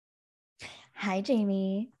Hi,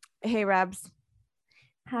 Jamie. Hey, Rebs.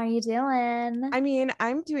 How are you doing? I mean,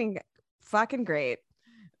 I'm doing fucking great.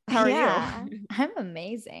 How are you? I'm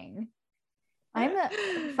amazing. I'm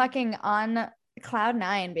fucking on cloud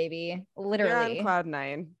nine, baby. You're on Literally. cloud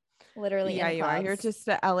nine. Literally Yeah, in the you are. clouds. You're just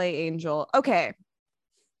an LA angel. Okay.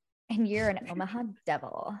 And you're an Omaha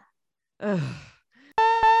devil. Ugh.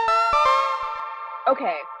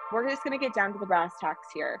 Okay, we're just gonna get down to the brass tacks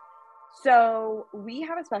here. So we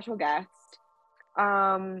have a special guest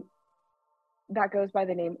that goes by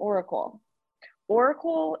the name Oracle.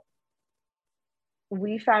 Oracle,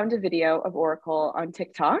 we found a video of Oracle on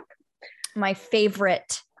TikTok. My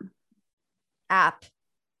favorite app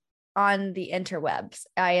on the interwebs.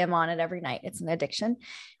 I am on it every night. It's an addiction.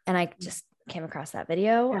 And I just came across that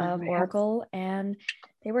video of Oracle, and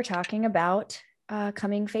they were talking about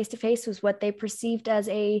coming face to face with what they perceived as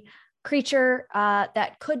a creature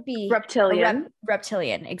that could be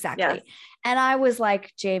reptilian, exactly. Yes. And I was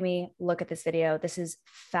like, Jamie, look at this video. This is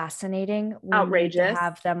fascinating. We outrageous. Need to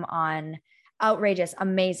have them on. Outrageous,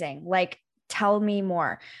 amazing. Like, tell me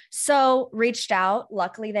more. So reached out.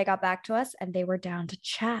 Luckily, they got back to us and they were down to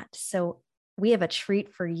chat. So we have a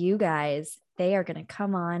treat for you guys. They are going to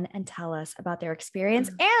come on and tell us about their experience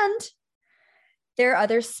and their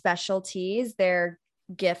other specialties, their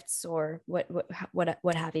gifts, or what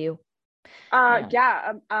have you. It's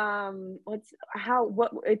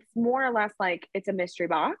more or less like it's a mystery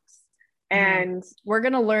box, and we're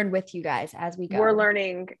going to learn with you guys as we go. We're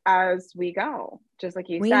learning as we go, just like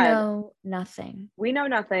you said. We know nothing,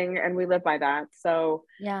 and we live by that. So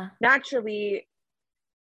yeah, naturally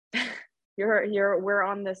we're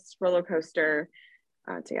on this roller coaster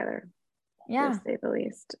together, to say the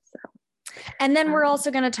least. So, and then we're also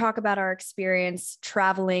going to talk about our experience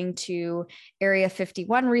traveling to Area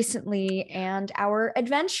 51 recently and our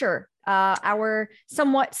adventure, our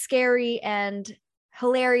somewhat scary and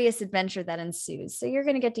hilarious adventure that ensues. So you're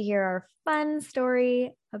going to get to hear our fun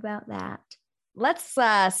story about that. Let's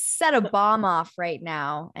set a bomb off right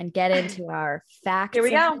now and get into our facts of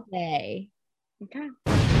the day. Okay.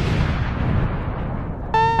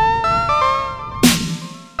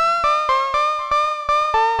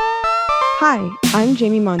 Hi, I'm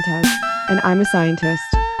Jamie Montez, and I'm a scientist.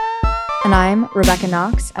 And I'm Rebecca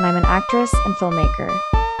Knox, and I'm an actress and filmmaker.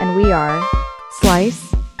 And we are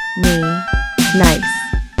Slice Me Nice.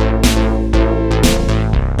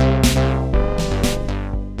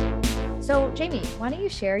 So, Jamie, why don't you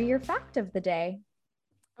share your fact of the day?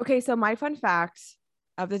 Okay, so my fun fact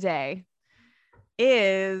of the day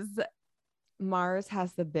is Mars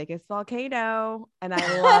has the biggest volcano, and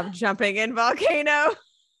I love jumping in volcanoes.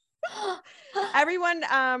 Everyone,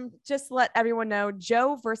 just let everyone know,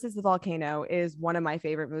 Joe versus the Volcano is one of my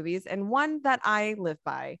favorite movies and one that I live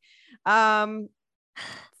by. Jump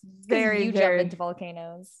into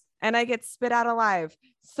volcanoes and I get spit out alive.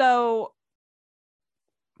 So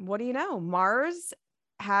what do you know? Mars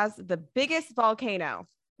has the biggest volcano.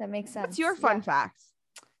 That makes sense. What's your fun fact?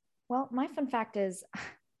 Well, my fun fact is,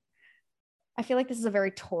 I feel like this is a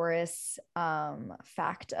very Taurus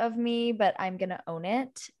fact of me, but I'm going to own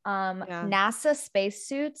it. NASA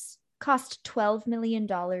spacesuits cost $12 million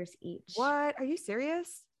each. What? Are you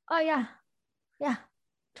serious? Oh, yeah. Yeah.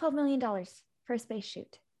 $12 million for a space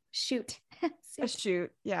shoot. A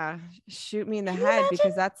shoot. Yeah. Shoot me in the head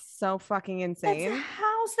because that's so fucking insane. That's a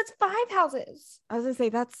house. That's 5 houses. I was going to say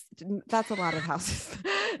that's a lot of houses.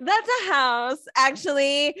 That's a house,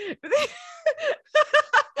 actually.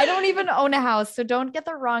 I don't even own a house, so don't get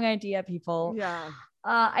the wrong idea, people. Yeah.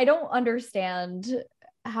 I don't understand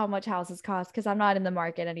how much houses cost because I'm not in the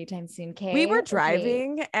market anytime soon. We were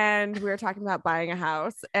driving and we were talking about buying a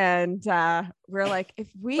house, and we're like, if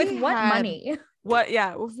we with what money? If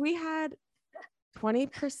we had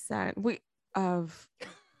 20%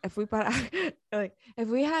 if we bought like if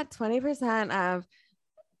we had 20% of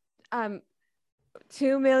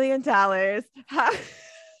 $2 million,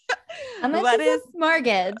 how much is this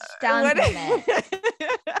mortgage down payment?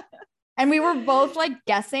 And we were both like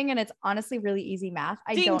guessing, and it's honestly really easy math.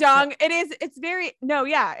 Ding dong. It's very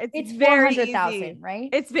it's very 400,000, right?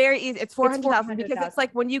 It's very easy. It's 400,000 because it's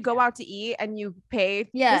like when you go out to eat and you pay.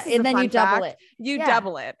 Yeah, and then you double it. You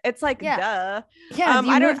double it. It's like duh. Yeah,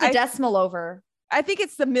 you move the decimal over. I think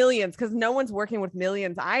it's the millions because no one's working with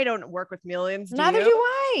millions. I don't work with millions. Neither do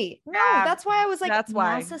I. No, that's why I was like, that's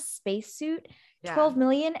why NASA spacesuit, 12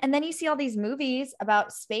 million. And then you see all these movies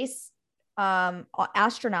about space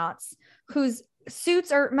astronauts whose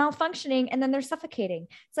suits are malfunctioning and then they're suffocating.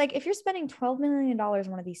 It's like, if you're spending $12 million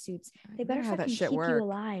on one of these suits, they better fucking keep you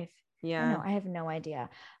alive. Yeah. I have no idea.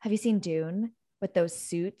 Have you seen Dune with those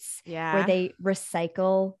suits? Yeah. Where they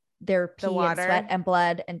recycle their pee The and water. sweat and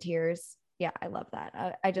blood and tears. Yeah, I love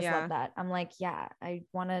that. I just Yeah. love that. I'm like, yeah, I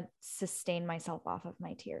want to sustain myself off of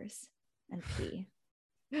my tears and pee.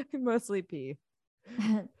 Mostly pee.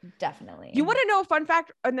 Definitely. You want to know a fun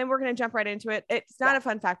fact? And then we're going to jump right into it. It's not a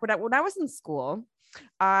fun fact, but when I was in school,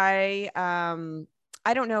 I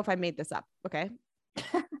don't know if I made this up. Okay.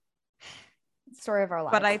 Story of our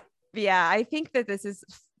lives. But I think that this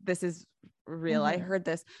is real. I heard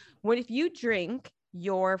this. If you drink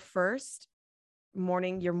your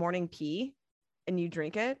morning pee and you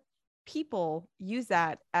drink it, people use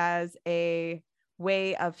that as a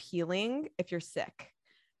way of healing if you're sick.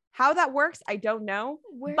 How that works, I don't know.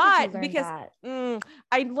 Where but did you learn because that?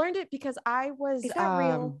 I learned it because I was Is that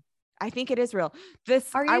real? I think it is real.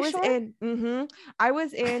 Are you sure? I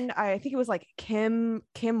was in I think it was like Kim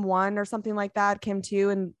 1 or something like that, Kim 2,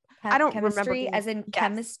 and I don't chemistry, remember as in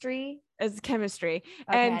chemistry. As chemistry.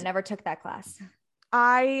 Okay, and I never took that class.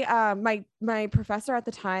 My professor at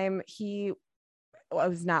the time, he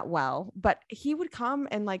was not well, but he would come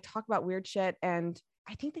and like talk about weird shit, and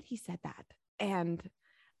I think that he said that, and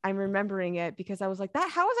I'm remembering it because I was like,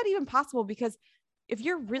 how is that even possible? Because if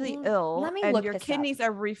you're really ill and your kidneys are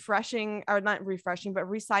not refreshing, but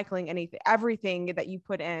recycling everything that you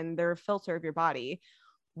put in, they're a filter of your body.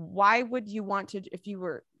 Why would you want to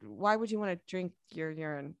drink your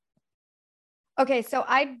urine? Okay, so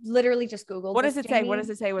I literally just Googled. What does it say? What does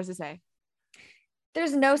it say?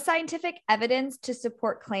 There's no scientific evidence to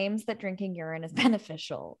support claims that drinking urine is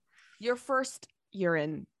beneficial. Your first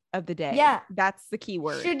urine of the day. Yeah. That's the key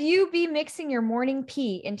word. Should you be mixing your morning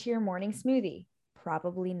pee into your morning smoothie?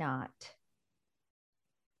 Probably not.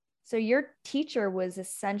 So your teacher was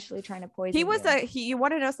essentially trying to poison you. You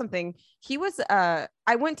want to know something? I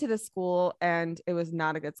went to this school and it was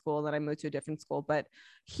not a good school. Then I moved to a different school, but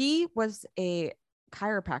he was a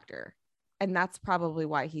chiropractor. And that's probably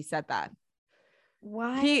why he said that.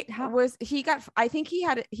 Why? He was a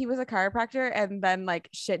chiropractor, and then like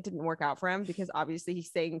shit didn't work out for him because obviously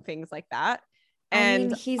he's saying things like that.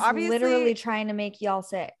 And he's literally trying to make y'all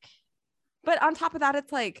sick. But on top of that,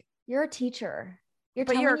 it's like, you're a teacher. You're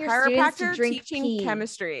a chiropractor teaching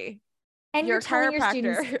chemistry. And you're telling your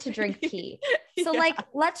students to drink pee. So like,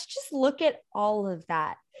 let's just look at all of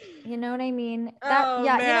that. You know what I mean? Man. You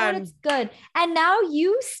know what? It's good. And now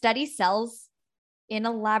you study cells in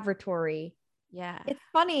a laboratory. Yeah. It's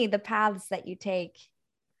funny the paths that you take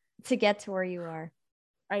to get to where you are.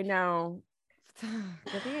 I know.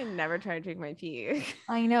 I think I never tried to drink my pee.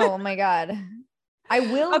 I know. Oh my God. I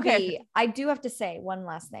will be. I do have to say one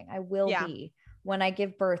last thing. I will be when I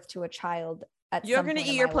give birth to a child. You're going to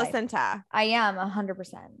eat your placenta. Life. I am 100%.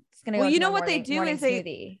 It's going to go. Well, you know what they do is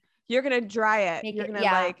you're going to dry it. You're going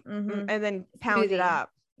to and then pound it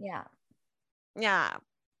up. Yeah. Yeah.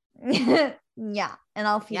 Yeah. And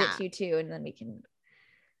I'll feed it to you too. And then we can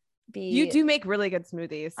be. You do make really good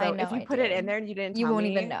smoothies. So if you put it in there and you won't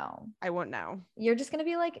even know. I won't know. You're just going to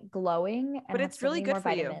be like glowing. And but it's really good for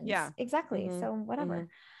vitamins. You. Yeah. Exactly. Mm-hmm. So whatever.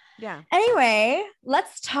 Mm-hmm. Yeah. Anyway,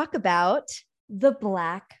 let's talk about the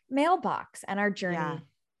black mailbox and our journey. Yeah.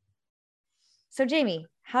 So Jamie,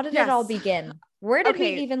 how did it all begin? Where did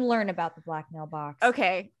we even learn about the black mailbox?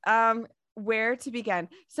 Okay. Where to begin?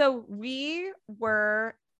 So we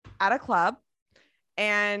were at a club,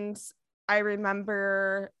 and I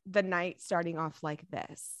remember the night starting off like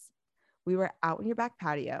this. We were out in your back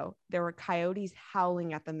patio. There were coyotes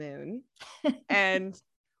howling at the moon, and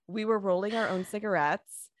we were rolling our own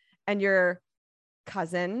cigarettes, and your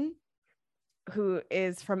cousin, who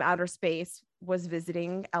is from outer space, was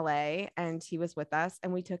visiting LA, and he was with us,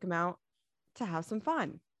 and we took him out to have some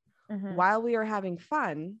fun. Mm-hmm. While we were having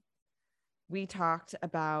fun, we talked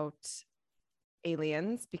about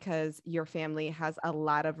aliens because your family has a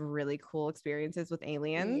lot of really cool experiences with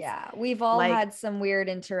aliens. Yeah, we've all had some weird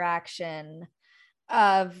interaction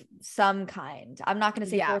of some kind. I'm not going to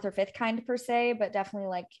say fourth or fifth kind per se, but definitely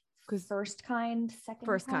like first kind,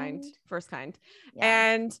 first kind.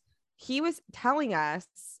 Yeah. And he was telling us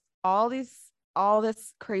all this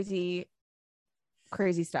crazy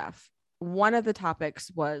stuff. One of the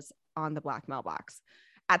topics was on the black mailbox.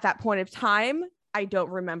 At that point of time, I don't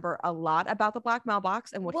remember a lot about the black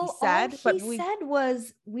mailbox and what he said. All he said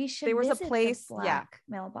was we should there was visit a place, the black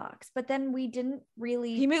mailbox, but then we didn't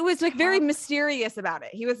really. He was like very mysterious about it.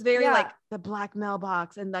 He was very like the black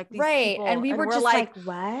mailbox and like these people, and we were just like,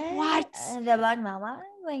 what? The black mailbox?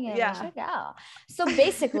 Like, So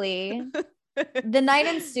basically, the night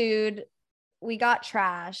ensued. We got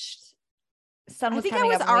trashed. Sun was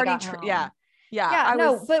coming up.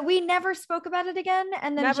 But we never spoke about it again.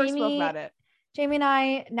 And then never spoke about it. Jamie and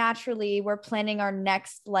I naturally were planning our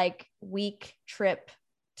next like week trip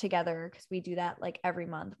together because we do that like every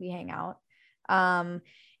month. We hang out and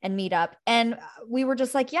meet up. And we were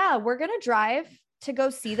just like, yeah, we're going to drive to go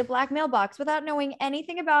see the Black Mailbox without knowing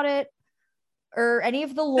anything about it or any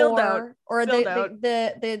of the lore or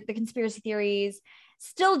the conspiracy theories.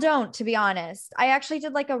 Still don't, to be honest. I actually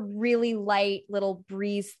did like a really light little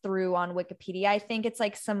breeze through on Wikipedia. I think it's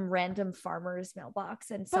like some random farmer's mailbox,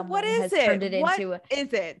 and someone has turned it into. What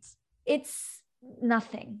is it? It's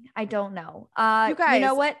nothing. I don't know. You guys, you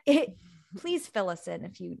know what? Please fill us in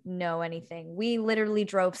if you know anything. We literally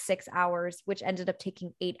drove 6 hours, which ended up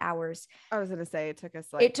taking 8 hours. I was gonna say it took us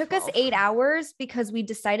it took 12. Us 8 hours because we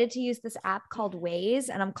decided to use this app called Waze,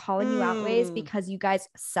 and I'm calling you out, Waze, because you guys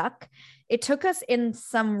suck. It took us in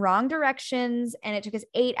some wrong directions, and it took us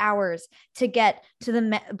 8 hours to get to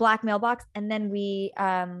the Black Mailbox. And then we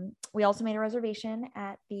also made a reservation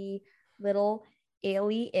at the Little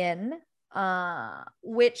Ailey Inn,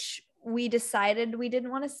 which we decided we didn't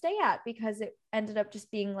want to stay at because it ended up just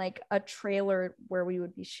being like a trailer where we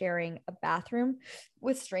would be sharing a bathroom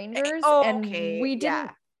with strangers. And we didn't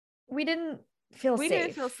feel safe. We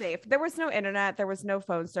didn't feel safe. There was no internet. There was no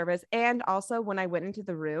phone service. And also when I went into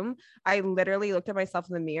the room, I literally looked at myself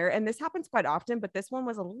in the mirror, and this happens quite often, but this one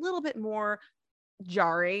was a little bit more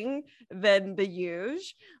jarring than the usual.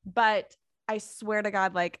 But I swear to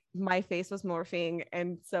God, like my face was morphing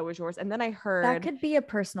and so was yours. And then I heard that could be a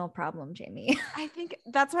personal problem, Jamie. I think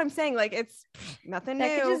that's what I'm saying. Like it's nothing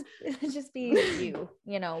that new. Could just be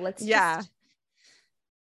you know, let's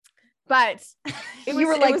But you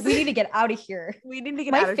were like, we need to get out of here. We need to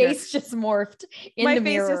get out of here. My face just morphed in the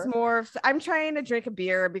mirror. My face just morphed. I'm trying to drink a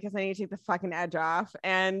beer because I need to take the fucking edge off.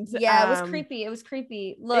 And yeah, it was creepy. It was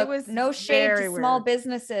creepy. Look, no shade to small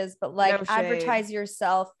businesses, but like advertise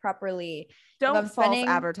yourself properly. Don't false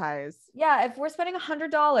advertise. Yeah, if we're spending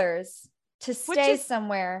 $100 to stay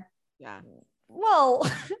somewhere. Yeah. Well,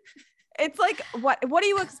 it's like what do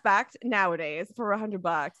you expect nowadays for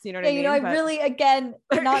 $100? You know what I mean? You know, I really, again,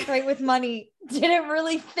 not great with money. Didn't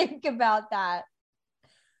really think about that.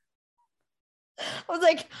 I was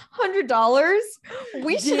like, $100?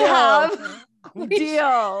 We should have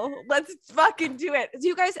deal. Let's fucking do it.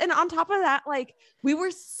 You guys, and on top of that, like we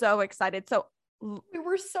were so excited.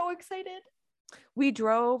 We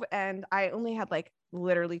drove, and I only had like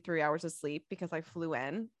literally 3 hours of sleep because I flew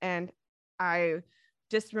in, and I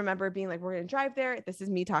just remember being like, we're going to drive there. This is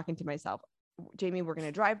me talking to myself. Jamie, we're going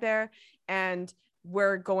to drive there and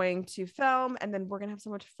we're going to film, and then we're going to have so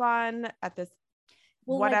much fun at this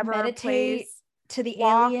whatever place. To the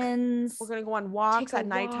aliens. We're going to go on walks at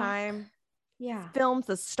nighttime. Yeah. Films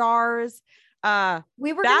the stars.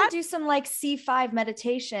 We were going to do some like C5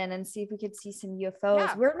 meditation and see if we could see some UFOs.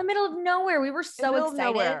 Yeah. We're in the middle of nowhere. We were so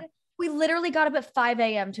excited. We literally got up at 5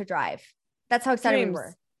 a.m. to drive. That's how excited we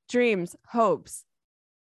were. Dreams, hopes.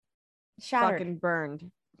 Shattered. Fucking burned to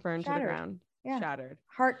the ground. Yeah. Shattered.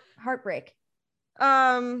 Heartbreak.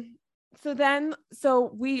 So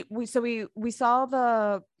we saw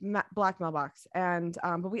the Black Mailbox, and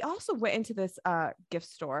but we also went into this gift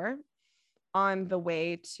store on the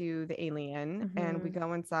way to the alien, and we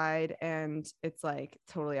go inside, and it's like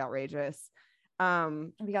totally outrageous.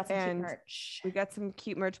 We got some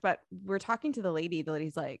cute merch. But we're talking to the lady. The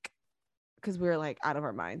lady's like, because we were like out of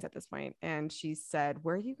our minds at this point, and she said,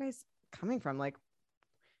 where are you guys coming from? Like,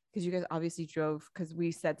 because you guys obviously drove, because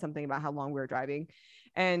we said something about how long we were driving,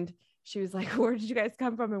 and she was like, where did you guys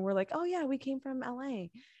come from? And we're like, oh yeah, we came from LA.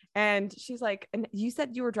 And she's like, and you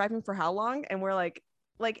said you were driving for how long? And we're like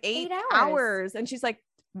 8 hours. And she's like,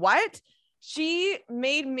 what? She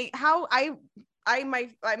made me my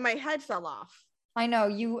head fell off. I know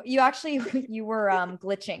you actually you were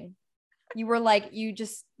glitching. You were like, you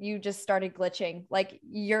just started glitching. Like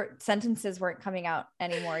your sentences weren't coming out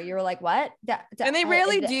anymore. You were like, what? And they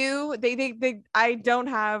rarely do. They I don't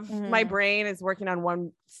have, my brain is working on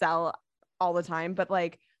one cell all the time. But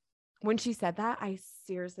like when she said that, I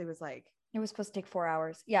seriously was like, it was supposed to take 4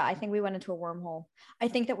 hours. Yeah. I think we went into a wormhole. I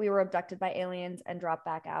think that we were abducted by aliens and dropped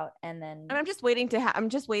back out. And I'm just waiting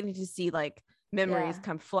to see like memories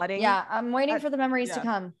come flooding. Yeah. I'm waiting for the memories to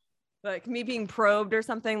come. Like me being probed or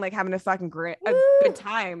something, like having a good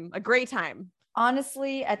time, a great time.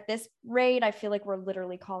 Honestly, at this rate, I feel like we're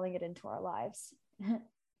literally calling it into our lives.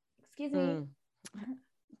 Excuse me.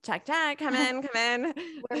 Check, come in.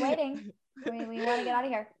 We're waiting. We want to get out of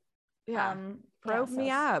here. Yeah. Probe me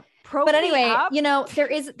up. But anyway, you know, there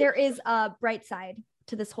is a bright side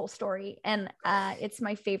to this whole story, and it's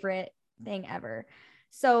my favorite thing ever.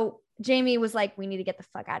 So Jamie was like, we need to get the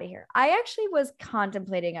fuck out of here. I actually was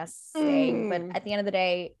contemplating us staying, but at the end of the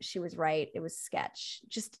day, she was right. It was sketch.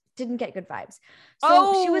 Just didn't get good vibes.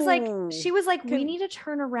 So she was like, we Can- need to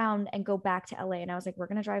turn around and go back to LA. And I was like, we're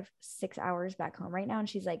going to drive 6 hours back home right now. And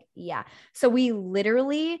she's like, yeah. So we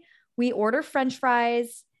order French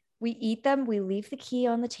fries, we eat them, we leave the key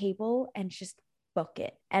on the table and just book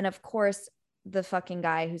it. And of course, the fucking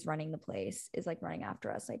guy who's running the place is like running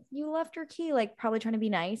after us. Like, you left your key, like probably trying to be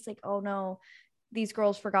nice. Like, oh no, these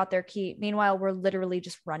girls forgot their key. Meanwhile, we're literally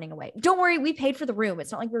just running away. Don't worry, we paid for the room.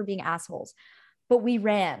 It's not like we were being assholes, but we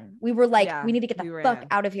ran. We were like, we need to get the fuck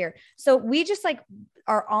out of here. So we just like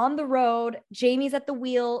are on the road. Jamie's at the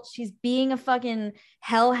wheel. She's being a fucking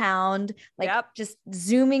hellhound, like just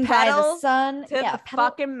zooming by the sun.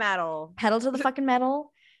 Fucking metal. Pedal to the fucking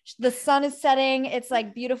metal. The sun is setting. It's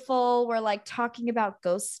like beautiful. We're like talking about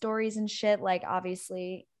ghost stories and shit. Like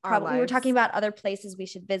obviously, probably we were talking about other places we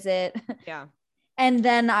should visit. Yeah. And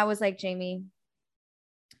then I was like, Jamie,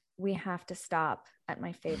 we have to stop at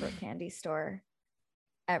my favorite candy store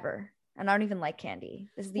ever. And I don't even like candy.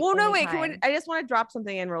 This is the only time. I just want to drop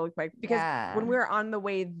something in really quick because when we were on the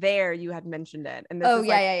way there, you had mentioned it. And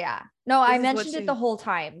yeah. No, I mentioned it the whole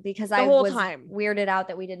time because I was weirded out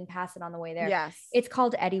that we didn't pass it on the way there. Yes. It's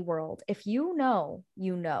called Eddie World. If you know,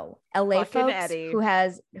 you know. LA fucking folks Eddie. who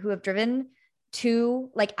have driven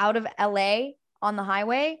to like out of LA on the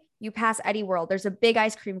highway, you pass Eddie World. There's a big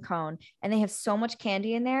ice cream cone and they have so much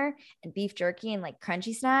candy in there and beef jerky and like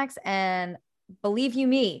crunchy snacks. And believe you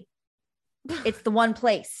me, it's the one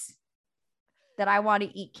place that I want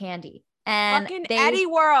to eat candy. And fucking Eddie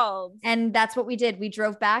World. And that's what we did. We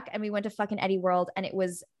drove back and we went to fucking Eddie World and it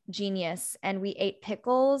was genius. And we ate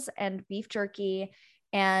pickles and beef jerky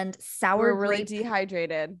and sour We're really grape.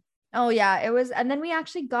 Dehydrated. Oh yeah, it was. And then we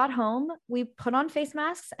actually got home. We put on face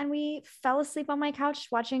masks and we fell asleep on my couch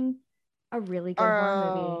watching a really good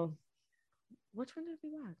horror movie. Which one did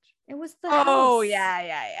we watch? It was the house.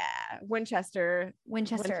 Yeah. Winchester.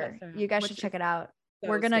 You guys should check it out. So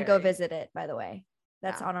we're gonna go visit it, by the way.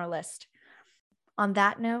 That's on our list. On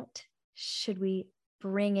that note, should we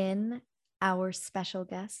bring in our special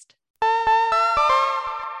guest?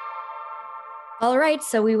 All right,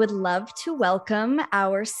 so we would love to welcome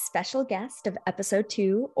our special guest of episode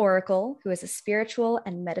 2, Oracle, who is a spiritual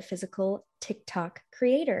and metaphysical TikTok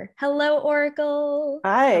creator. Hello, Oracle.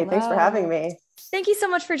 Hi, Hello. Thanks for having me. Thank you so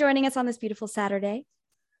much for joining us on this beautiful Saturday.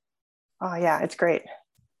 Oh yeah, it's great.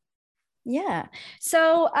 Yeah.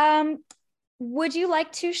 So would you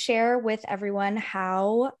like to share with everyone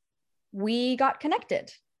how we got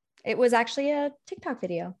connected? It was actually a TikTok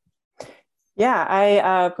video. Yeah,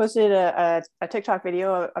 I posted a TikTok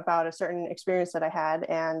video about a certain experience that I had,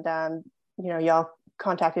 and y'all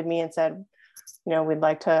contacted me and said, we'd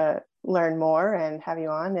like to learn more and have you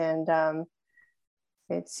on, and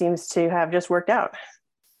it seems to have just worked out.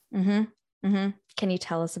 Mm-hmm. Mm-hmm. Can you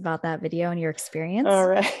tell us about that video and your experience? All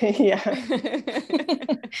right. Yeah.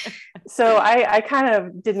 So I kind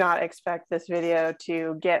of did not expect this video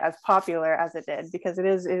to get as popular as it did, because it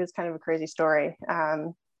is kind of a crazy story.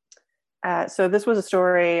 So this was a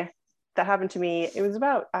story that happened to me. It was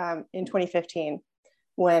about in 2015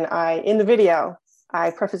 when in the video,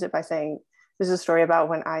 I preface it by saying, this is a story about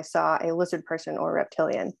when I saw a lizard person or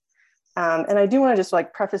reptilian. And I do want to just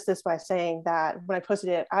like preface this by saying that when I posted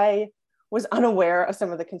it, I was unaware of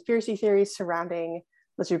some of the conspiracy theories surrounding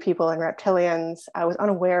lizard people and reptilians. I was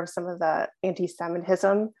unaware of some of the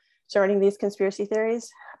anti-Semitism surrounding these conspiracy theories,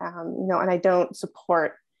 and I don't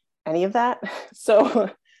support any of that. So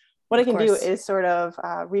what I can do is sort of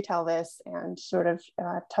retell this and sort of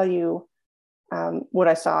tell you what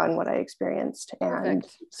I saw and what I experienced, and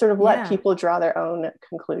sort of let people draw their own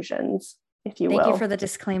conclusions, if you will. Thank you for the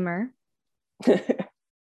disclaimer.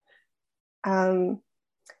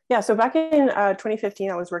 So back in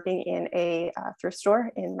 2015, I was working in a thrift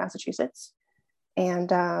store in Massachusetts,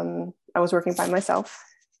 and I was working by myself.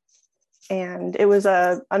 And it was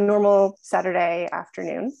a normal Saturday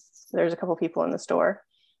afternoon. There's a couple people in the store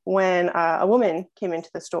when a woman came into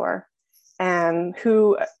the store,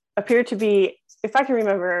 who appeared to be, if I can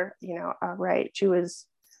remember, right, she was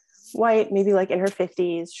white, maybe like in her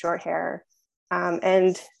 50s, short hair.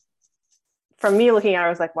 And from me looking at her, I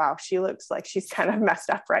was like, wow, she looks like she's kind of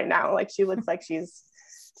messed up right now. Like she looks like she's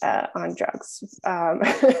on drugs.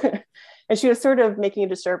 And she was sort of making a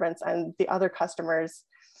disturbance, and the other customers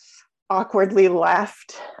awkwardly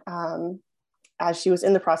left as she was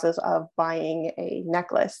in the process of buying a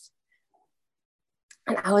necklace.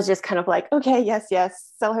 And I was just kind of like, okay, yes,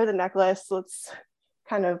 sell her the necklace. Let's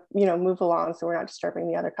kind of, move along so we're not disturbing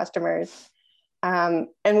the other customers. And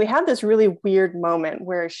we had this really weird moment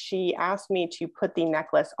where she asked me to put the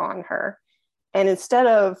necklace on her. And instead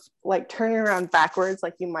of like turning around backwards,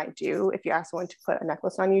 like you might do if you ask someone to put a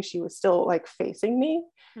necklace on you, she was still like facing me.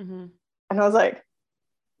 Mm-hmm. And I was like,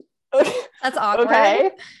 That's awkward.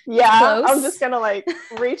 Okay. Yeah. Close. I'm just going to like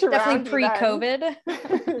reach around. Definitely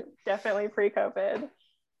pre-COVID. Definitely pre-COVID.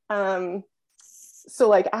 So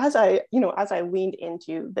like, as I leaned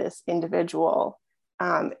into this individual,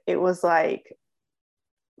 it was like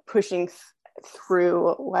pushing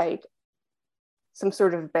through like some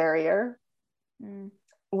sort of barrier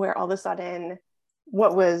where all of a sudden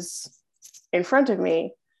what was in front of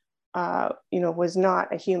me, was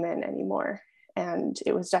not a human anymore. And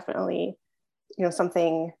it was definitely,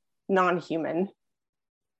 something non-human,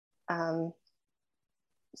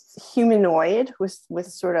 humanoid with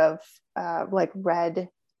sort of like red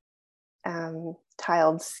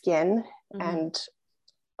tiled skin and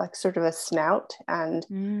like sort of a snout.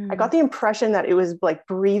 And I got the impression that it was like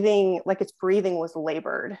breathing, like its breathing was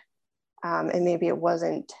labored, and maybe it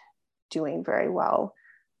wasn't doing very well.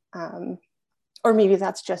 Or maybe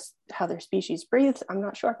that's just how their species breathes. I'm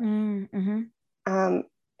not sure.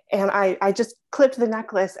 And I just clipped the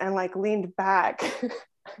necklace and like leaned back.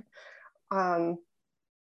 And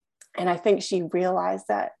I think she realized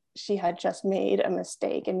that she had just made a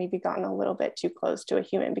mistake and maybe gotten a little bit too close to a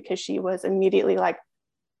human, because she was immediately like,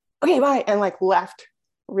 okay, bye, and like left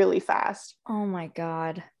really fast. Oh my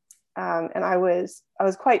God. And I was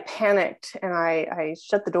quite panicked, and I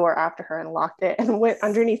shut the door after her and locked it and went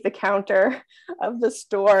underneath the counter of the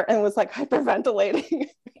store and was like hyperventilating.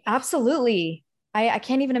 Absolutely. I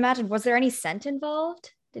can't even imagine. Was there any scent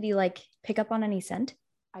involved? Did he like pick up on any scent?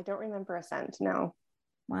 I don't remember a scent. No.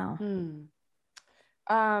 Wow.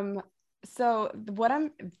 So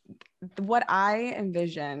what I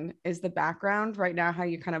envision is the background right now, how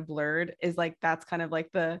you kind of blurred, is like, that's kind of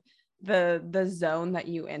like the zone that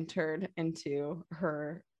you entered into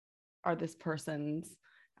her, or this person's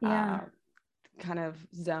kind of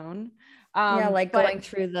zone. Like going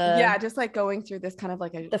through just like going through this kind of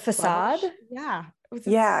like the facade. Yeah.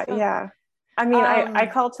 Yeah. I mean, I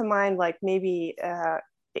call to mind like maybe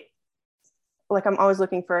like I'm always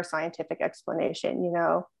looking for a scientific explanation,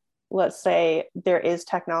 let's say there is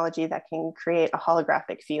technology that can create a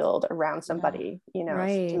holographic field around somebody,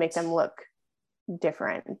 to make them look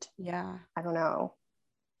different. Yeah. I don't know.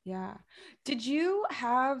 Yeah. Did you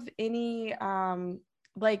have any,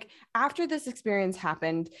 like after this experience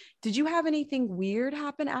happened, did you have anything weird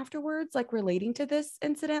happen afterwards, like relating to this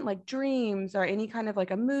incident, like dreams or any kind of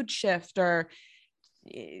like a mood shift or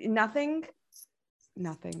nothing?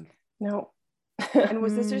 No. And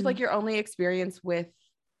was this just like your only experience with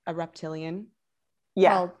a reptilian?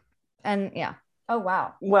 Yeah. Oh,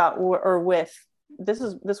 wow. Well, or with, this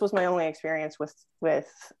was my only experience with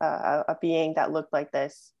a being that looked like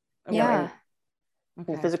this. In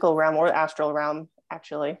the physical realm or astral realm,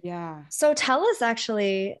 actually. Yeah. So tell us,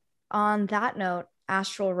 actually, on that note,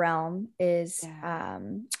 astral realm is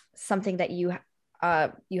something that you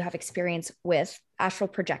have experience with, astral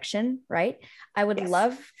projection, right? I would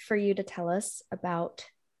love for you to tell us about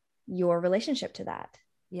your relationship to that.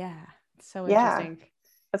 Yeah. So interesting.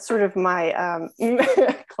 That's sort of my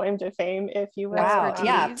claim to fame, if you will. Wow.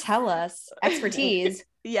 Yeah. Tell us. Expertise.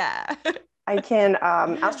 Yeah. I can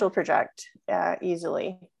astral project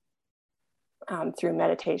easily through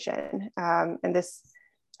meditation. And this,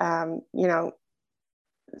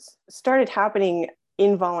 started happening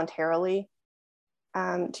involuntarily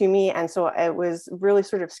to me. And so it was really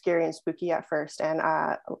sort of scary and spooky at first. And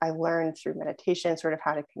I learned through meditation sort of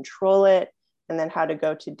how to control it, and then how to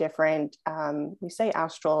go to different, we say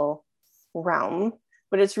astral realm,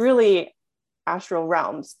 but it's really astral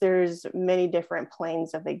realms. There's many different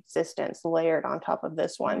planes of existence layered on top of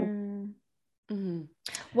this one.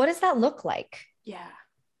 What does that look like? Yeah.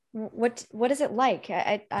 What is it like?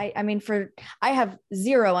 I mean, I have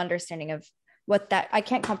zero understanding of what that, I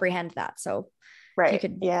can't comprehend that. So right. You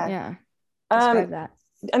could, describe that.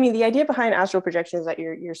 I mean, the idea behind astral projection is that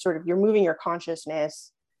you're moving your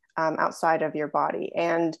consciousness outside of your body.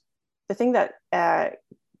 And the thing that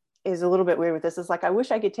is a little bit weird with this is like, I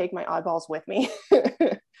wish I could take my eyeballs with me.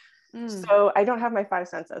 So I don't have my five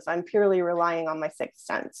senses. I'm purely relying on my sixth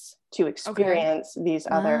sense to experience these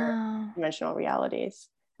other dimensional realities.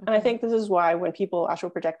 And I think this is why when people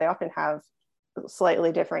astral project, they often have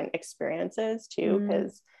slightly different experiences too,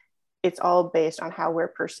 because it's all based on how we're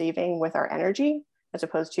perceiving with our energy as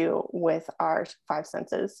opposed to with our five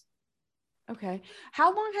senses. Okay.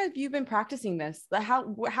 How long have you been practicing this? How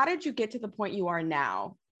did you get to the point you are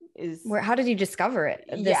now? How did you discover it?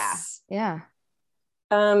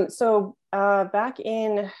 So back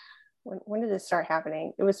in, when did this start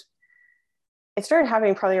happening? it started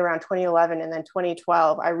happening probably around 2011, and then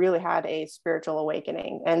 2012 I really had a spiritual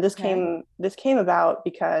awakening. And this came about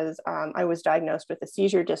because I was diagnosed with a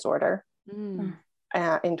seizure disorder in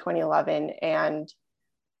 2011. And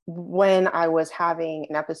when I was having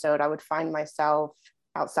an episode, I would find myself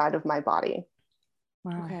outside of my body.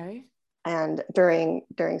 Wow. Okay. And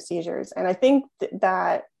during seizures. And I think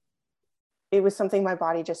that it was something my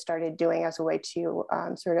body just started doing as a way to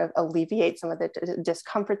sort of alleviate some of the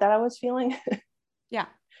discomfort that I was feeling. Yeah.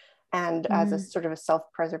 And as a sort of a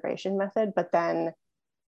self-preservation method. But then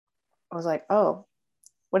I was like, oh,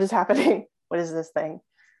 what is happening? What is this thing?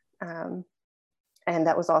 And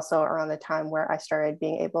that was also around the time where I started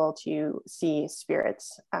being able to see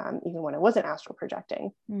spirits, even when I wasn't astral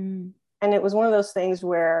projecting. And it was one of those things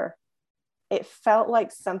where it felt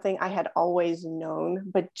like something I had always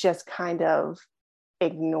known, but just kind of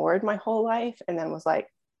ignored my whole life. And then was like,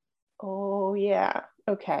 oh yeah,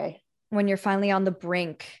 okay. When you're finally on the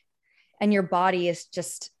brink and your body is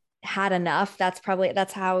just had enough, that's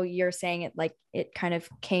how you're saying it. Like it kind of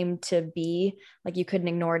came to be, like you couldn't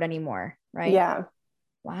ignore it anymore. Right. Yeah.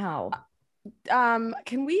 Wow.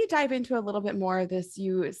 Can we dive into a little bit more of this,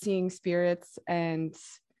 you seeing spirits? And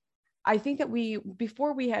I think that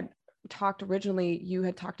before we had talked originally, you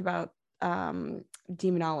had talked about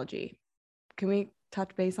demonology. Can we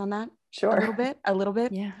touch base on that? Sure. A little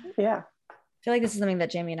bit. Yeah. I feel like this is something that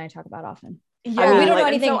Jamie and I talk about often. Yeah. I mean, we don't know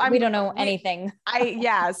anything. We don't know anything.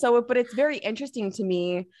 But it's very interesting to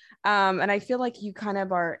me. And I feel like you kind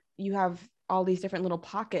of you have all these different little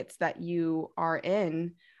pockets that you are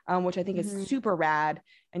in, which I think is super rad,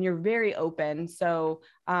 and you're very open. So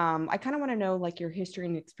I kind of want to know like your history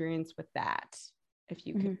and experience with that, if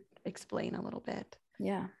you could explain a little bit.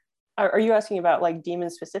 Yeah. Are you asking about like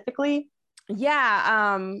demons specifically?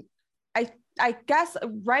 Yeah. I guess,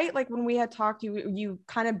 right, like when we had talked, you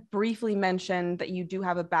kind of briefly mentioned that you do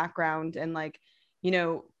have a background in like,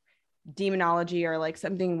 demonology or like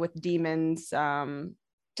something with demons.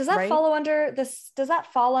 Does that fall under this? Does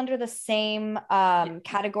that fall under the same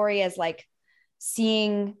category as like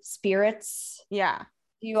seeing spirits? Yeah.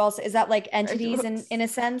 Do you also, is that like entities in a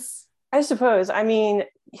sense? I suppose. I mean,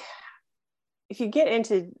 if you get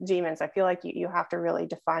into demons, I feel like you have to really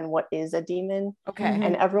define what is a demon. Okay.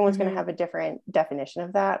 And everyone's going to have a different definition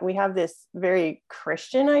of that. We have this very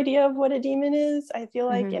Christian idea of what a demon is, I feel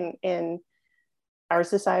like, in our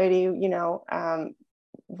society,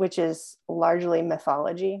 which is largely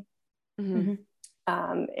mythology. And,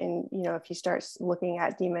 if you start looking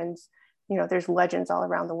at demons, there's legends all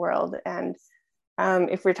around the world. And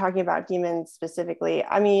if we're talking about demons specifically,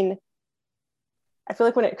 I mean, I feel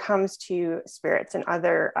like when it comes to spirits and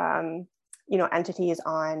other, entities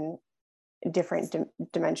on different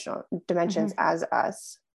dimensions as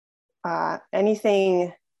us,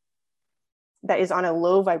 anything that is on a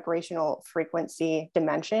low vibrational frequency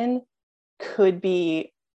dimension could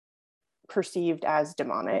be perceived as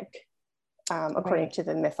demonic, according to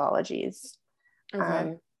the mythologies.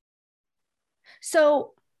 Okay.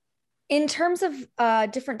 So in terms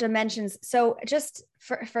of different dimensions, so just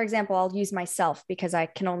for example, I'll use myself because I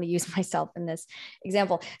can only use myself in this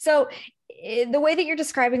example. So the way that you're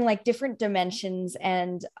describing like different dimensions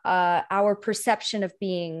and our perception of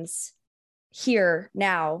beings here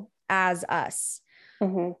now as us,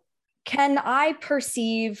 can I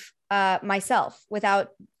perceive myself without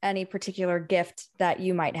any particular gift that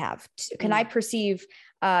you might have? Can I perceive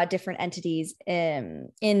different entities in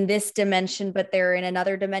this dimension, but they're in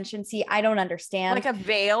another dimension? See, I don't understand. Like a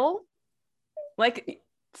veil, like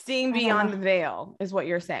seeing beyond the veil is what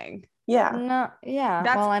you're saying. Yeah. No. Yeah.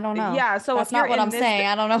 Well, I don't know. Yeah. So that's not what I'm saying.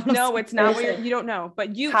 I don't know. No, it's not what you don't know,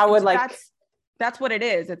 but that's what it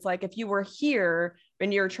is. It's like if you were here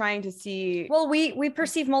and you're trying to see. Well, we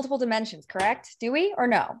perceive multiple dimensions, correct? Do we, or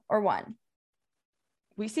no, or one?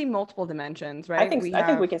 We see multiple dimensions, right? I think we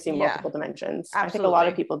can see multiple dimensions. Absolutely. I think a lot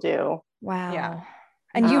of people do. Wow. Yeah.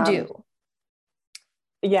 And you do.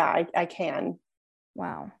 Yeah, I can.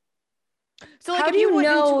 Wow. So like, how do you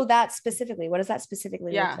know that specifically? What does that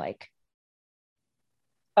specifically look like?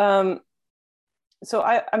 So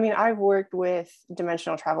I mean, I've worked with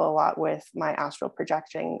dimensional travel a lot with my astral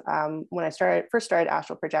projecting. When I first started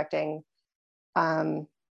astral projecting,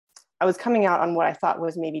 I was coming out on what I thought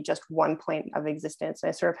was maybe just one plane of existence. And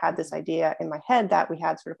I sort of had this idea in my head that we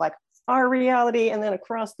had sort of like our reality and then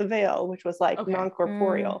across the veil, which was like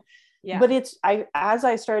non-corporeal. Yeah. But as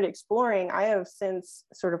I started exploring, I have since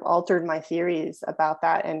sort of altered my theories about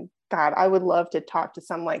that. And God, I would love to talk to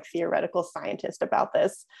some like theoretical scientist about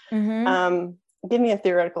this. Give me a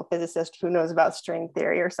theoretical physicist who knows about string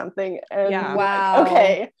theory or something. And wow.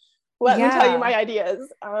 okay. let me tell Yeah. you my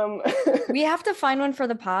ideas. We have to find one for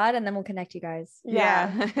the pod and then we'll connect you guys.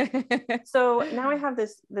 Yeah. So now I have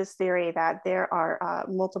this theory that there are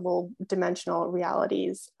multiple dimensional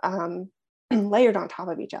realities layered on top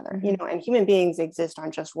of each other, you know, and human beings exist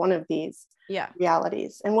on just one of these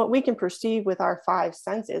realities. And what we can perceive with our five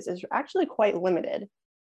senses is actually quite limited.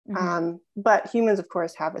 But humans, of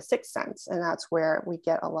course, have a sixth sense, and that's where we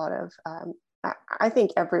get a lot of, I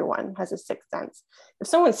think everyone has a sixth sense. If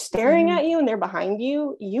someone's staring at you and they're behind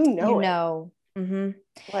you, you know.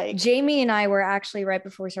 Like Jamie and I were actually, right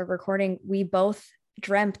before we started recording, we both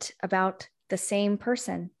dreamt about the same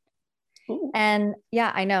person. Ooh. And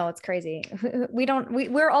yeah, I know, it's crazy.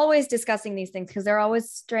 We're always discussing these things because they're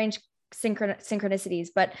always strange synchronicities,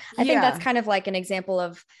 but I think that's kind of like an example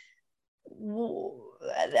of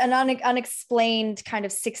an unexplained kind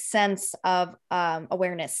of sixth sense of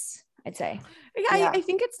awareness, I'd say. I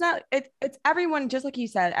think it's not, it's everyone, just like you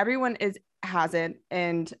said, everyone has it.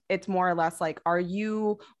 And it's more or less like, are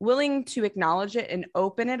you willing to acknowledge it and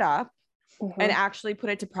open it up and actually put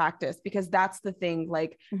it to practice? Because that's the thing,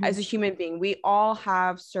 like as a human being, we all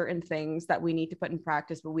have certain things that we need to put in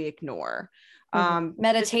practice, but we ignore.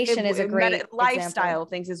 Meditation is a great lifestyle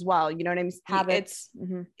things as well. You know what I mean? Habits.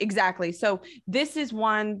 Exactly. So this is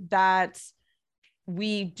one that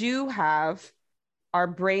we do have. Our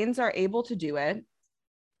brains are able to do it.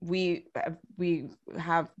 We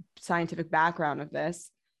have scientific background of this,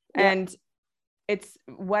 and it's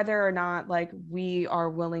whether or not like we are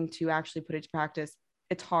willing to actually put it to practice.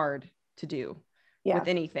 It's hard to do with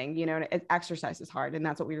anything, you know. Exercise is hard, and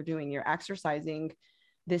that's what we were doing. You're exercising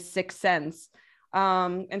this sixth sense,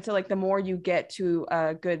 and so like the more you get to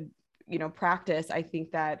a good, you know, practice, I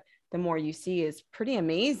think that the more you see is pretty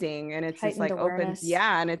amazing. And it's just like opens.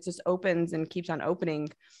 Yeah. And it just opens and keeps on opening.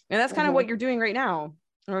 And that's kind of what you're doing right now.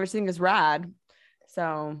 And we're seeing is rad.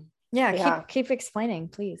 So keep explaining,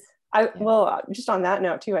 please. Well, just on that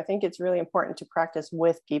note too, I think it's really important to practice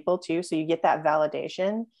with people too. So you get that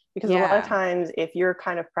validation, because a lot of times if you're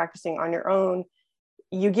kind of practicing on your own,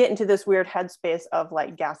 you get into this weird headspace of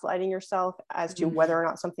like gaslighting yourself as to whether or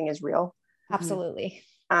not something is real. Absolutely.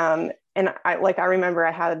 And I remember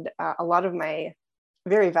I had a lot of my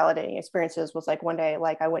very validating experiences was like one day,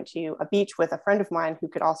 like I went to a beach with a friend of mine who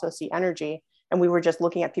could also see energy, and we were just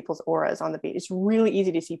looking at people's auras on the beach. It's really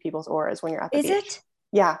easy to see people's auras when you're at the beach. Is it?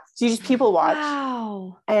 Yeah. So you just people watch.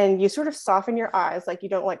 Wow. And you sort of soften your eyes, like you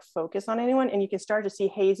don't like focus on anyone, and you can start to see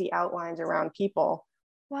hazy outlines around people.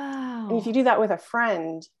 Wow. And if you do that with a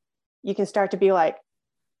friend, you can start to be like,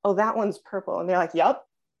 oh, that one's purple. And they're like, yep.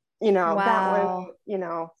 You know, that one, you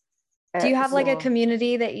know. Do you have like a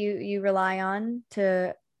community that you rely on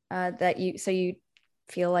to so you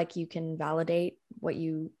feel like you can validate what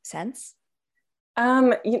you sense?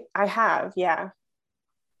 I have, yeah.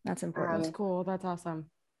 That's important. That's cool. That's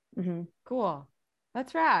awesome. Mm-hmm. Cool.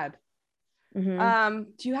 That's rad. Mm-hmm.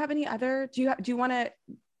 Do you have any other? Do you want to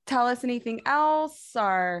tell us anything else,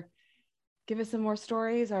 or give us some more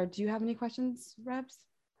stories, or do you have any questions, Rebs?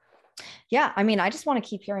 Yeah, I mean, I just want to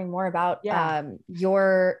keep hearing more about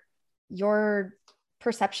your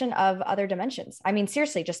perception of other dimensions. I mean,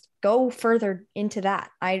 seriously, just go further into that.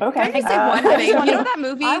 Can I say one thing? You know that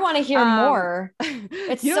movie? I want to hear more.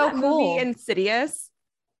 It's so cool. Movie Insidious.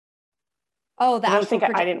 Oh, I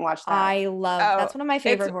didn't watch that. I love that's one of my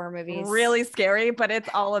favorite horror movies. Really scary, but it's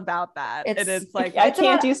all about that. It's like I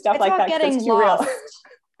can't do stuff like that. Getting lost.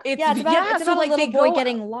 It's about a little boy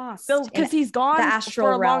getting lost because he's gone the astral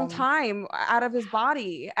for a realm. long time out of his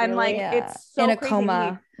body, and like it's so in a crazy.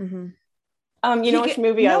 coma. You know which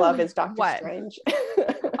movie I love is Doctor Strange.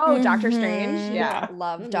 Oh, Doctor Strange. Yeah,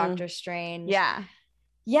 love Doctor Strange.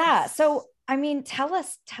 Yeah. So I mean, tell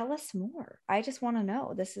us more. I just want to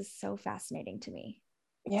know. This is so fascinating to me.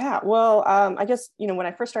 Yeah. Well, I guess, you know, when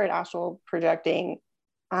I first started astral projecting,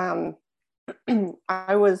 I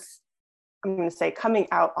was, I'm going to say, coming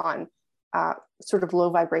out on sort of low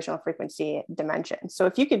vibrational frequency dimension. So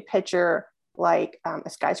if you could picture like a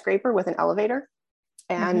skyscraper with an elevator,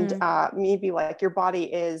 and maybe like your body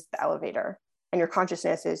is the elevator and your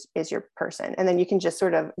consciousness is your person. And then you can just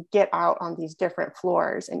sort of get out on these different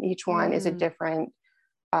floors, and each one is a different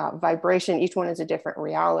vibration. Each one is a different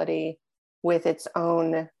reality with its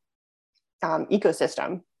own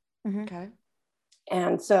ecosystem. Okay.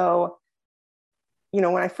 And so, you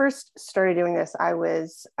know, when I first started doing this, I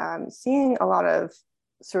was seeing a lot of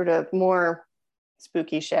sort of more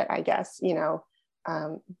spooky shit, I guess, you know,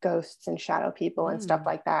 ghosts and shadow people and stuff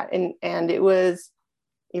like that. And it was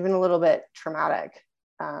even a little bit traumatic.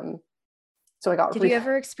 So I got. Did you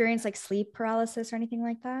ever experience like sleep paralysis or anything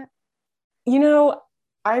like that? You know,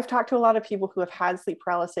 I've talked to a lot of people who have had sleep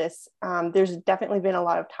paralysis. There's definitely been a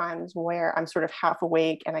lot of times where I'm sort of half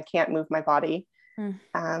awake and I can't move my body.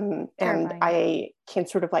 And I can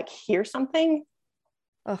sort of like hear something.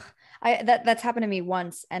 Ugh, that's happened to me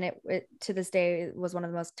once, and it to this day was one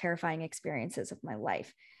of the most terrifying experiences of my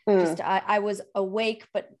life. Just I was awake,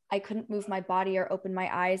 but I couldn't move my body or open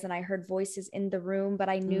my eyes, and I heard voices in the room, but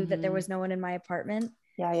I knew that there was no one in my apartment.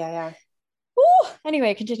 Yeah. Ooh,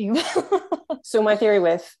 anyway, continue. So my theory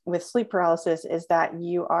with sleep paralysis is that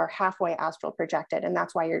you are halfway astral projected, and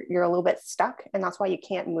that's why you're a little bit stuck, and that's why you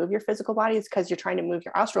can't move your physical body, is because you're trying to move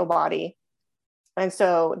your astral body, and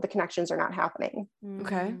so the connections are not happening.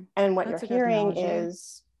 Okay. And what That's you're hearing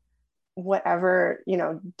is whatever, you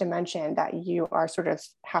know, dimension that you are sort of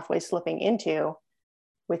halfway slipping into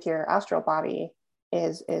with your astral body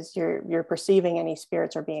is you're perceiving any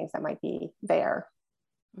spirits or beings that might be there.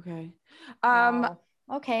 Okay. Wow.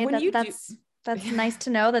 Okay, that's nice to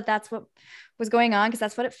know that that's what was going on, because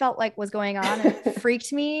that's what it felt like was going on. It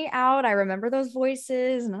freaked me out. I remember those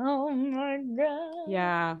voices, and oh my god.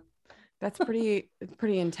 Yeah, that's pretty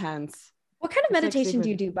intense. What kind of meditation do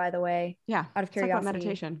you do, by the way? Yeah, out of curiosity.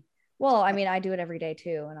 Meditation. Well, I mean, I do it every day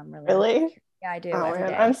too, and I'm really. Yeah, I do. Oh every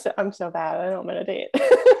man, day. I'm so bad. I don't meditate.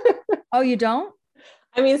 Oh, you don't?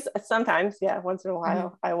 I mean, sometimes, yeah. Once in a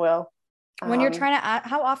while, I will. When you're trying to,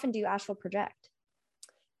 how often do you astral project?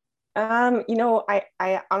 You know,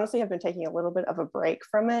 I honestly have been taking a little bit of a break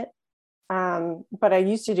from it. But I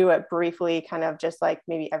used to do it briefly, kind of just like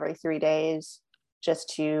maybe every 3 days,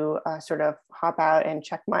 just to sort of hop out and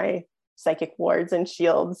check my psychic wards and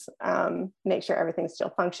shields, make sure everything's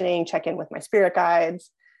still functioning, check in with my spirit guides,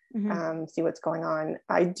 see what's going on.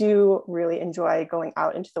 I do really enjoy going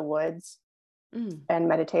out into the woods and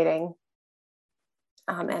meditating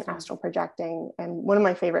and astral projecting. And one of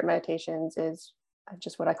my favorite meditations is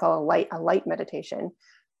just what I call a light meditation,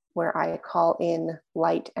 where I call in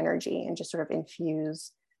light energy and just sort of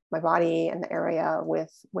infuse my body and the area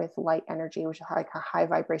with light energy, which is like a high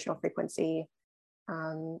vibrational frequency,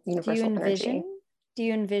 universal energy. Do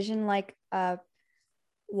you envision like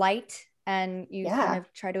light, and you kind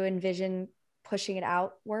of try to envision pushing it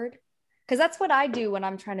outward? Because that's what I do when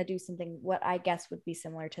I'm trying to do something, what I guess would be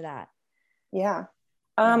similar to that. Yeah.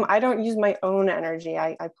 I don't use my own energy.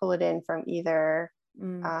 I pull it in from either,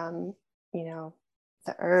 you know,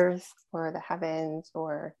 the earth or the heavens,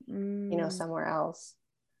 or, you know, somewhere else.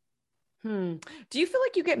 Do you feel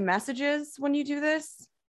like you get messages when you do this?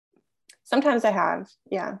 Sometimes I have.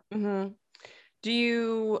 Yeah. Do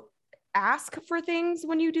you ask for things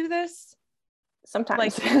when you do this?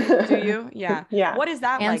 Sometimes. Like, do you? Yeah. Yeah. What is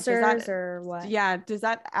that Answers like? Does that, or what? Yeah. Does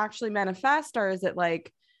that actually manifest, or is it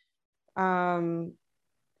like,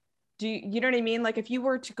 do you know what I mean? Like if you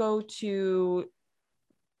were to go to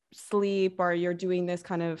sleep, or you're doing this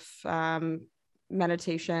kind of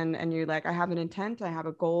meditation, and you're like, I have an intent, I have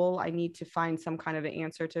a goal, I need to find some kind of an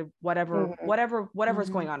answer to whatever's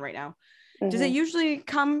going on right now. Does it usually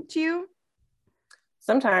come to you?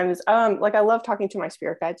 Sometimes. Like I love talking to my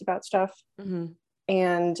spirit guides about stuff.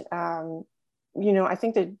 And you know, I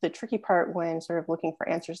think that the tricky part when sort of looking for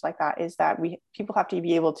answers like that is that people have to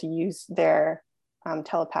be able to use their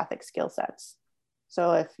telepathic skill sets.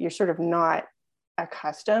 So if you're sort of not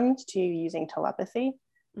accustomed to using telepathy,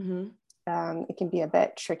 it can be a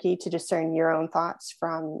bit tricky to discern your own thoughts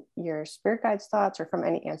from your spirit guide's thoughts, or from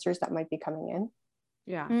any answers that might be coming in.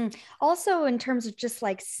 Yeah. Also, in terms of just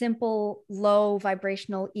like simple, low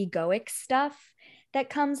vibrational egoic stuff that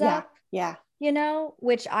comes up. Yeah. You know,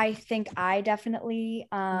 which I think I definitely,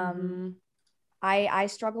 I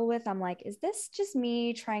struggle with. I'm like, is this just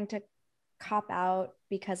me trying to cop out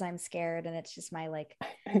because I'm scared, and it's just my like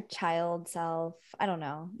child self? I don't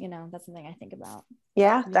know. You know, that's something I think about.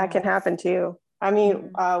 Yeah, that can happen too. I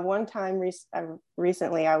mean, one time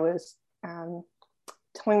recently, I was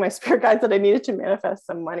telling my spirit guides that I needed to manifest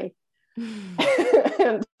some money.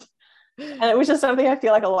 and it was just something I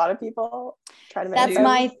feel like a lot of people try to manifest. That's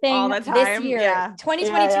my thing all the time. This year. Yeah.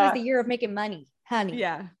 2022 is the year of making money, honey.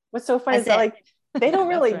 Yeah. What's so funny is that like they don't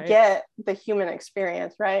really get the human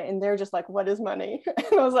experience, right? And they're just like, what is money?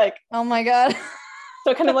 And I was like, oh my God.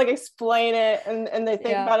 So kind of like explain it, and they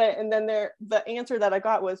think about it, and then the answer that I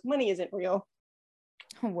got was, money isn't real.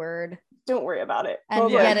 Word. Don't worry about it.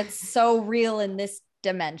 And yet it's so real in this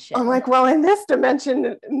dimension. I'm like, well, in this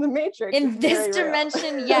dimension, in the Matrix, in this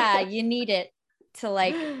dimension, yeah, you need it to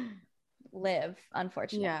like live,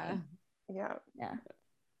 unfortunately. Yeah.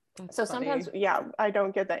 That's so funny. sometimes, I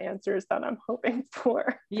don't get the answers that I'm hoping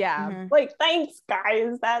for. Yeah. Like, thanks,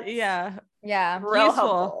 guys. That's real useful.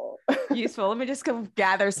 helpful. useful. Let me just go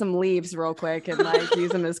gather some leaves real quick and like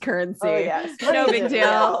use them as currency. Oh yes, No big deal.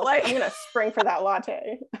 Yeah. Like I'm gonna spring for that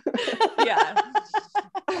latte. yeah.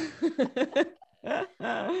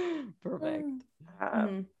 Perfect.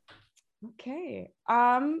 Okay.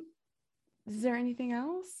 Is there anything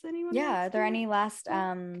else anyone Yeah, wants are there to- any last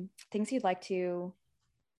things you'd like to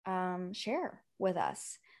share with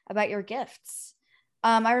us about your gifts?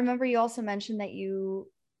 I remember you also mentioned that you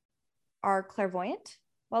are clairvoyant.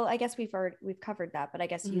 Well, I guess we've covered that, but I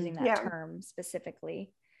guess using that term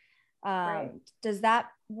specifically. Right.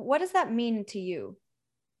 What does that mean to you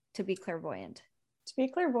to be clairvoyant? To be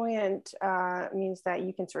clairvoyant means that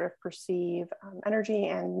you can sort of perceive energy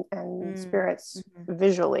and spirits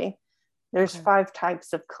visually. There's 5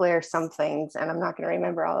 types of clair somethings, and I'm not going to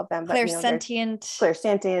remember all of them. But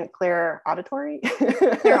clairsentient, clair auditory,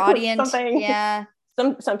 clairaudient. something. Yeah.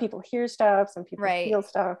 Some people hear stuff. Some people feel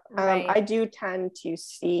stuff. I do tend to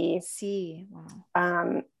see.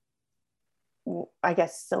 Wow. I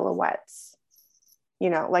guess silhouettes.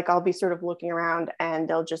 Like I'll be sort of looking around and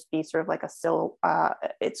they'll just be sort of like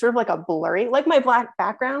it's sort of like a blurry, like my black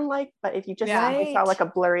background, but if you just saw like a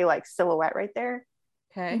blurry like silhouette right there.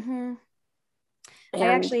 Okay. Mm-hmm.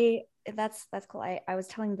 That's cool. I was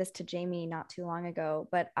telling this to Jamie not too long ago,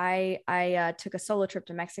 but I took a solo trip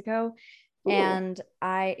to Mexico. Ooh. And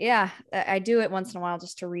I do it once in a while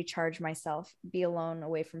just to recharge myself, be alone,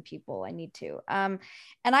 away from people. I need to. And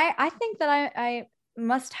I think that I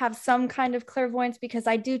must have some kind of clairvoyance, because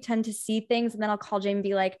I do tend to see things, and then I'll call Jamie and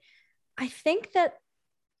be like, I think that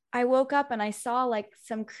I woke up and I saw like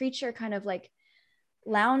some creature kind of like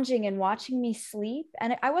lounging and watching me sleep,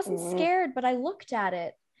 and I wasn't scared, but I looked at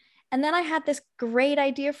it, and then I had this great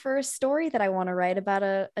idea for a story that I want to write about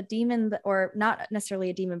a demon, or not necessarily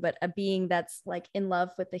a demon, but a being that's like in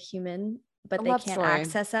love with the human, but they can't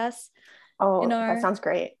access us. Oh, that sounds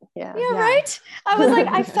great. Yeah. Right. I was like,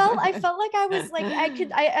 I felt like I was like,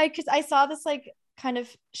 I saw this like kind of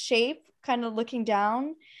shape kind of looking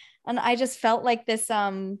down, and I just felt like this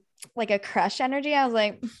like a crush energy. I was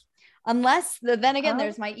like, unless then again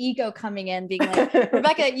there's my ego coming in being like,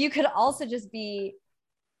 Rebecca, you could also just be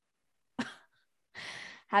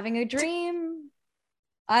having a dream,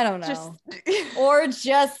 I don't know, or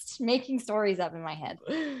just making stories up in my head,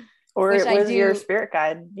 or it was your spirit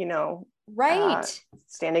guide, right,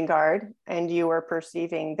 standing guard, and you were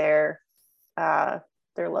perceiving their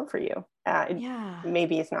love for you.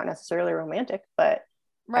 Maybe it's not necessarily romantic, but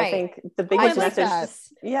I think the biggest message.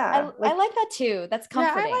 I like that too. That's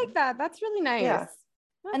comforting. Yeah, I like that. That's really nice. Yeah.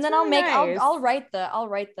 And then I'll write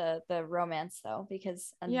the romance though,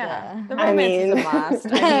 because the romance is a must.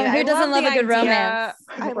 Who doesn't love a good romance?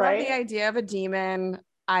 I love the idea of a demon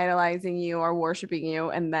idolizing you or worshiping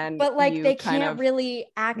you, and then but like they can't really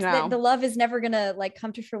act that the love is never gonna like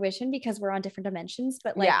come to fruition because we're on different dimensions,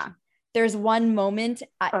 but like there's one moment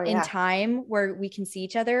in time where we can see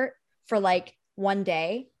each other for like one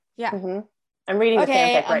day. I'm reading the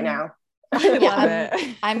fanfic right now.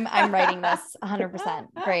 I'm writing this 100%.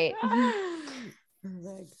 Great.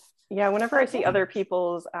 Yeah, whenever I see other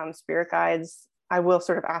people's spirit guides, I will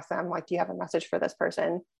sort of ask them like, do you have a message for this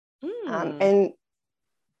person? And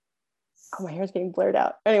my hair's getting blurred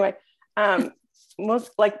out. Anyway,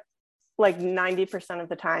 most like 90% of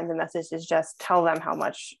the time the message is just tell them how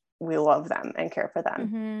much we love them and care for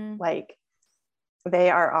them. Like they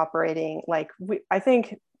are operating like I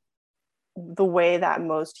think the way that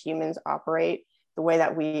most humans operate, the way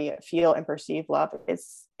that we feel and perceive love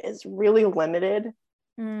is really limited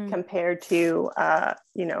compared to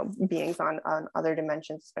beings on other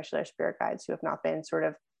dimensions, especially our spirit guides, who have not been sort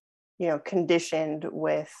of conditioned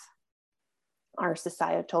with our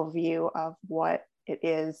societal view of what it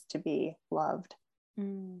is to be loved.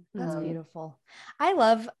 That's beautiful. I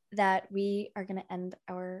love that we are going to end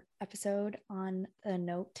our episode on a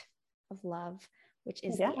note of love, which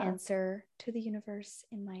is the answer to the universe,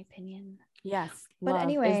 in my opinion. Yes. But love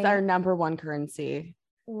anyway, is our number one currency.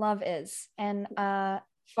 Love is. And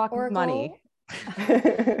fuck Oracle, money.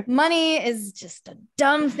 Money is just a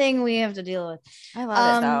dumb thing we have to deal with. I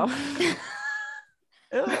love it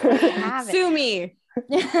though. Sue me.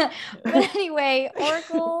 But anyway,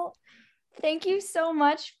 Oracle, thank you so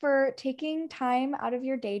much for taking time out of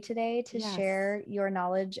your day today to share your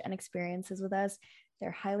knowledge and experiences with us.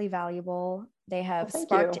 They're highly valuable. They have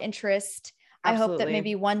sparked interest. Absolutely. I hope that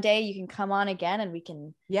maybe one day you can come on again and we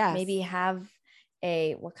can maybe have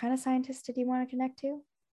what kind of scientist did you want to connect to?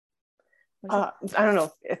 I don't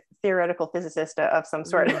know. theoretical physicist of some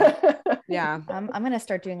sort. Yeah. I'm gonna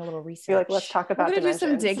start doing a little research. Be like, let's talk We're about gonna do some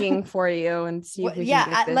dimensions. digging for you and see if we yeah,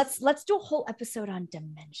 can get this. let's do a whole episode on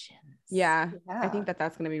dimensions. Yeah, Yeah. I think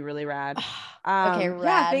that's gonna be really rad. Okay, Yeah,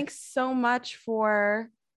 rad. thanks so much for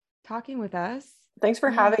talking with us. Thanks for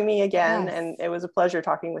having me again. Yes. And it was a pleasure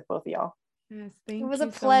talking with both of y'all. Yes, thank It was you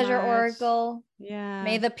a so pleasure, much. Oracle. Yeah.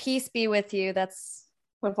 May the peace be with you. That's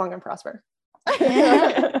Live long and prosper.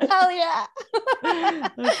 hell yeah.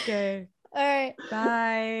 Okay. All right.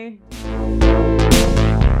 Bye.